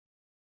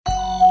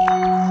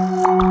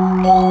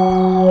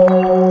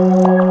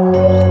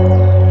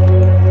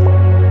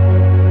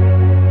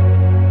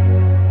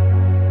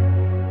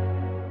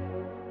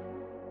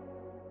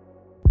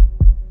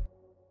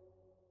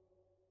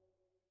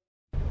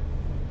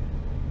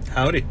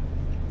Howdy.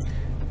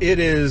 It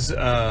is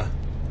a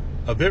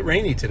bit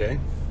rainy today,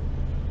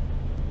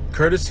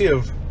 courtesy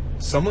of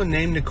someone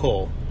named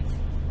Nicole.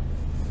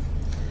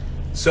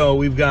 So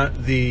we've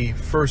got the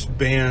first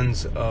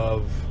bands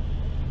of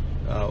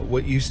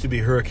what used to be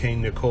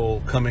Hurricane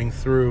Nicole coming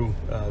through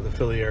the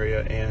Philly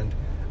area, and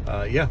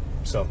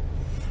so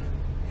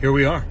here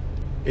we are.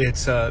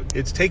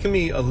 It's taken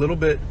me a little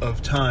bit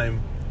of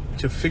time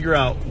to figure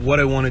out what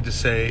I wanted to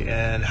say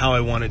and how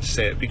I wanted to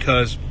say it,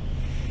 because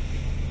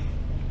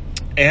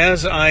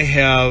as I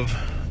have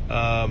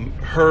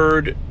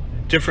heard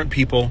different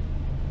people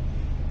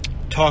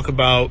talk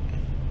about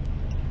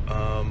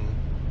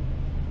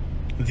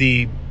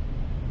the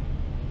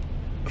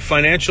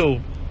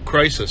financial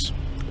crisis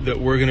that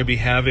we're going to be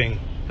having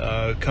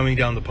coming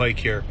down the pike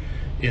here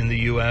in the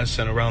U.S.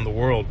 and around the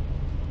world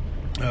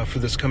for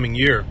this coming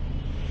year,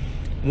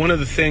 one of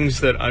the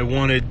things that I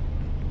wanted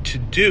to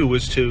do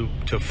was to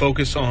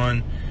focus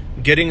on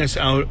getting us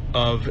out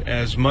of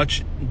as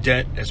much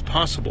debt as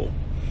possible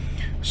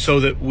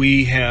so that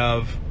we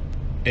have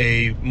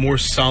a more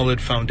solid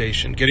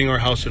foundation, getting our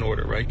house in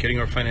order, right? Getting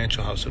our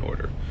financial house in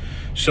order.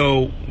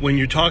 So when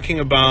you're talking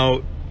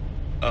about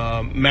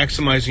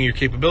maximizing your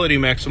capability,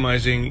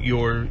 maximizing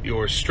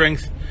your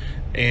strength,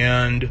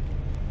 and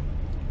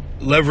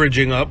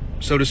leveraging up,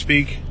 so to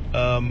speak,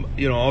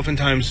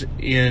 oftentimes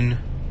in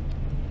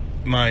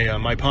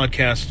my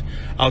podcast,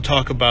 I'll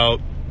talk about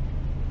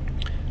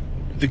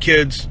the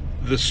kids,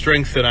 the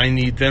strength that I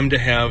need them to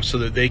have so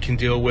that they can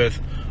deal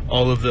with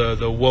all of the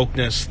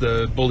wokeness,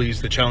 the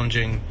bullies, the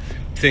challenging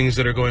things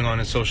that are going on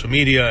in social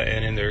media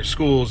and in their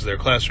schools, their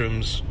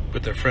classrooms,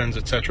 with their friends,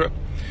 etc.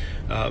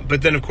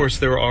 But then, of course,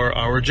 there are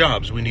our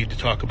jobs. We need to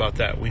talk about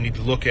that. We need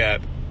to look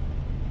at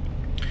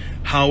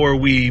how are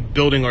we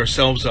building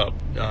ourselves up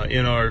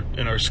in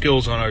our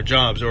skills on our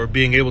jobs, or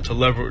being able to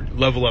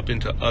level up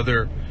into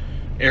other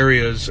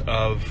areas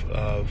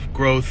of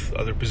growth,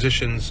 other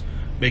positions,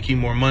 making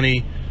more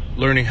money,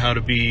 learning how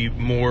to be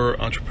more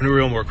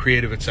entrepreneurial, more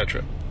creative,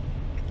 etc.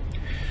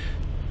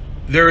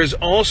 There is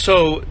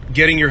also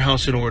getting your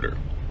house in order,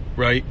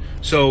 right?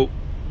 So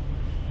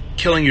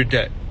killing your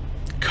debt,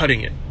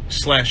 cutting it,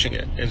 slashing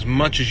it as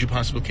much as you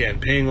possibly can,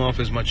 paying off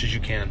as much as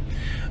you can.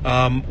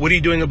 What are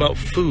you doing about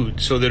food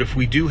so that if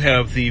we do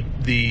have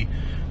the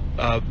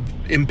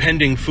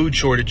impending food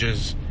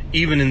shortages,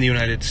 even in the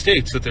United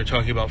States, that they're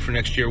talking about for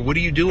next year, what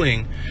are you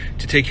doing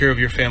to take care of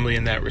your family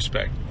in that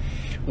respect?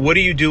 What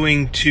are you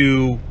doing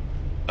to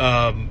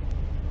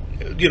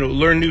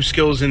learn new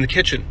skills in the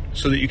kitchen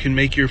so that you can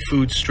make your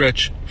food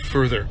stretch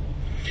further?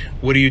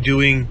 What are you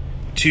doing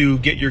to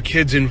get your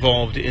kids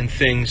involved in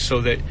things so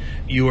that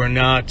you are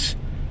not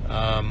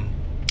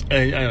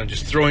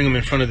just throwing them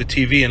in front of the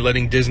TV and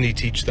letting Disney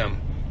teach them,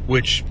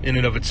 which in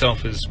and of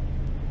itself is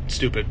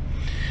stupid,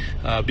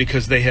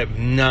 because they have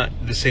not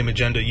the same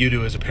agenda you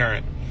do as a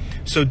parent.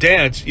 So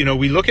dads,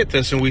 we look at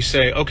this and we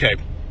say, okay,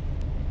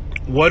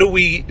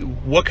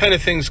 what kind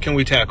of things can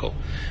we tackle?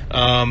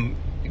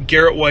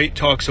 Garrett White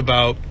talks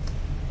about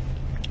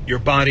your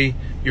body,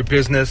 your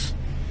business.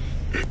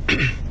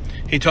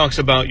 He talks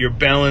about your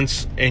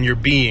balance and your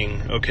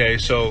being, okay?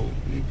 So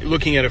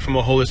looking at it from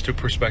a holistic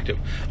perspective.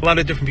 A lot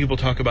of different people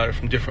talk about it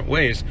from different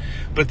ways,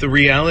 but the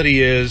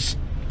reality is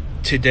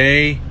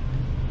today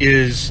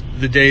is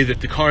the day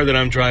that the car that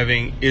I'm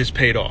driving is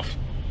paid off,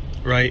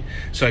 right?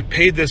 So I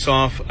paid this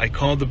off. I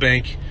called the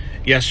bank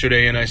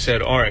yesterday and I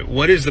said, all right,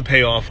 what is the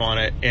payoff on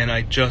it? And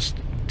I just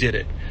did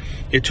it.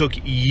 It took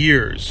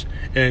years.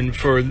 And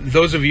for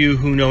those of you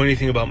who know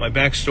anything about my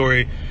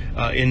backstory,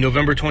 in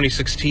November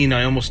 2016,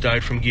 I almost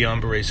died from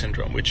Guillain-Barré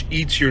syndrome, which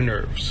eats your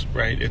nerves,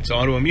 right? It's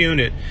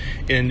autoimmune,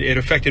 and it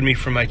affected me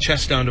from my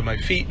chest down to my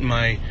feet and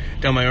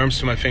down my arms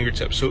to my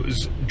fingertips. So it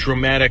was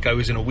dramatic. I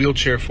was in a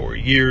wheelchair for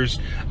years.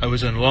 I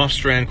was on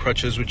Lofstrand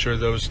crutches, which are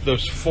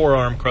those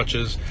forearm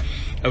crutches.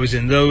 I was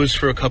in those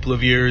for a couple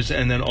of years,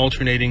 and then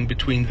alternating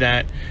between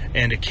that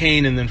and a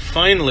cane. And then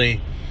finally,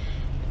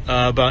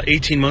 about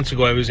 18 months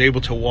ago, I was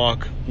able to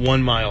walk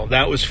 1 mile.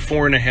 That was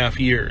 4.5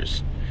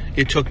 years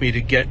it took me to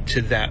get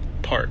to that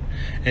part.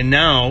 And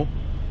now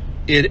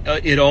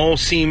it all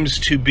seems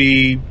to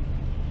be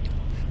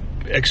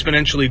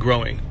exponentially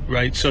growing,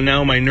 right? So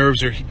now my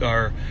nerves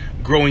are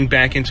growing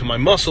back into my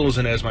muscles,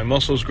 and as my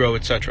muscles grow,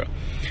 etc.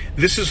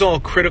 This is all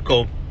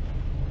critical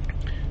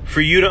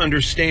for you to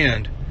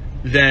understand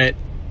that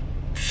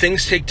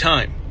things take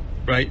time,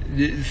 right?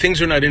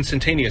 Things are not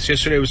instantaneous.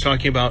 Yesterday I was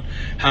talking about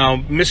how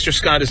Mr.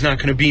 Scott is not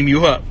going to beam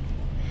you up.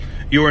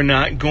 You are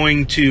not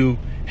going to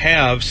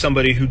have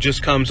somebody who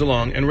just comes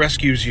along and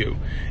rescues you.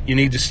 You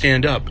need to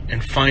stand up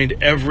and find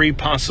every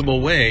possible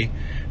way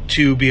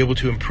to be able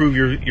to improve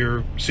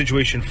your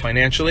situation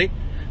financially,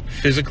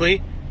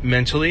 physically,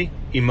 mentally,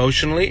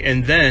 emotionally,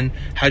 and then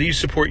how do you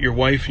support your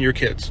wife and your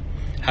kids?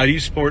 How do you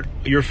support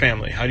your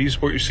family? How do you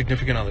support your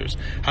significant others?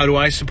 How do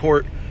I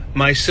support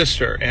my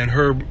sister and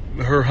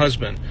her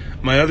husband,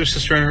 my other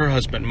sister and her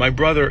husband, my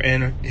brother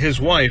and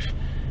his wife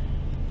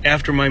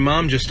after my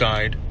mom just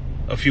died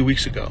a few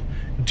weeks ago?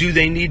 Do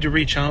they need to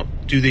reach out?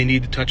 Do they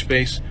need to touch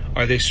base?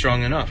 Are they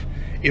strong enough?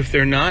 If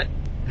they're not,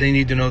 they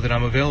need to know that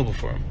I'm available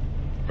for them,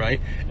 right?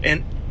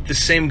 And the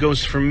same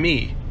goes for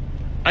me.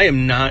 I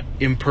am not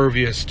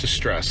impervious to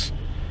stress,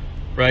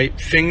 right?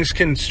 Things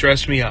can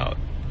stress me out.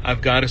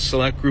 I've got a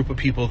select group of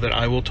people that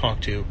I will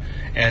talk to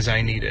as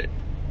I need it.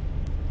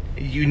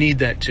 You need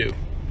that too,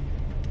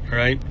 all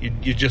right?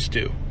 You just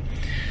do.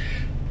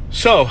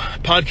 So,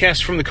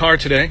 podcast from the car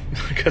today,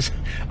 because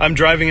I'm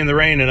driving in the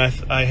rain, and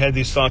I had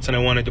these thoughts and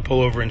I wanted to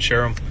pull over and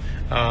share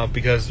them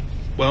because,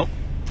 well,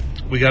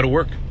 we got to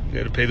work. We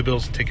got to pay the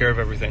bills and take care of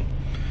everything.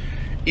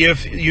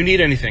 If you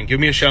need anything, give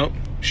me a shout,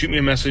 shoot me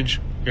a message,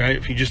 right?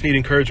 If you just need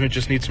encouragement,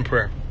 just need some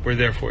prayer, we're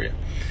there for you.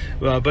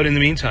 But in the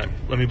meantime,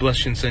 let me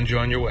bless you and send you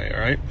on your way, all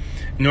right?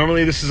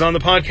 Normally this is on the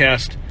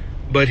podcast,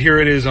 but here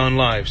it is on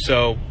live,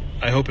 so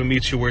I hope it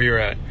meets you where you're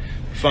at.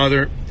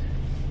 Father,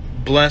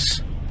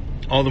 bless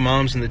all the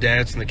moms and the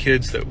dads and the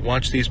kids that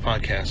watch these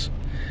podcasts.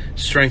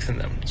 Strengthen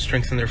them,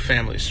 strengthen their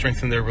families,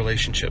 strengthen their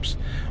relationships.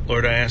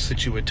 Lord, I ask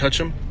that you would touch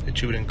them,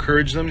 that you would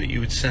encourage them, that you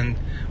would send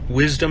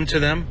wisdom to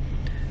them,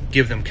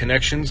 give them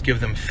connections, give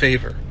them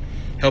favor.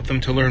 Help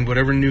them to learn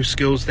whatever new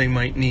skills they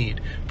might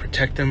need.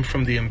 Protect them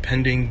from the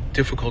impending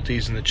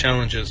difficulties and the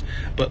challenges.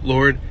 But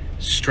Lord,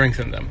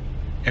 strengthen them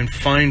and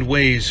find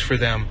ways for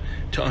them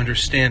to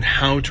understand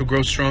how to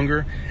grow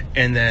stronger,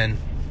 and then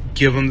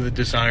give them the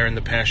desire and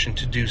the passion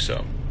to do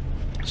so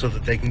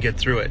that they can get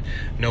through it.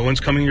 No one's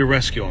coming to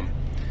rescue them,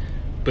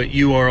 but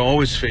you are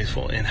always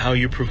faithful in how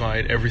you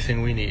provide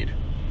everything we need.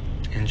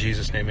 In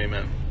Jesus' name,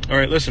 amen. All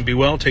right, listen, be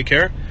well, take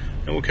care,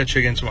 and we'll catch you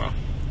again tomorrow.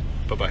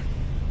 Bye-bye.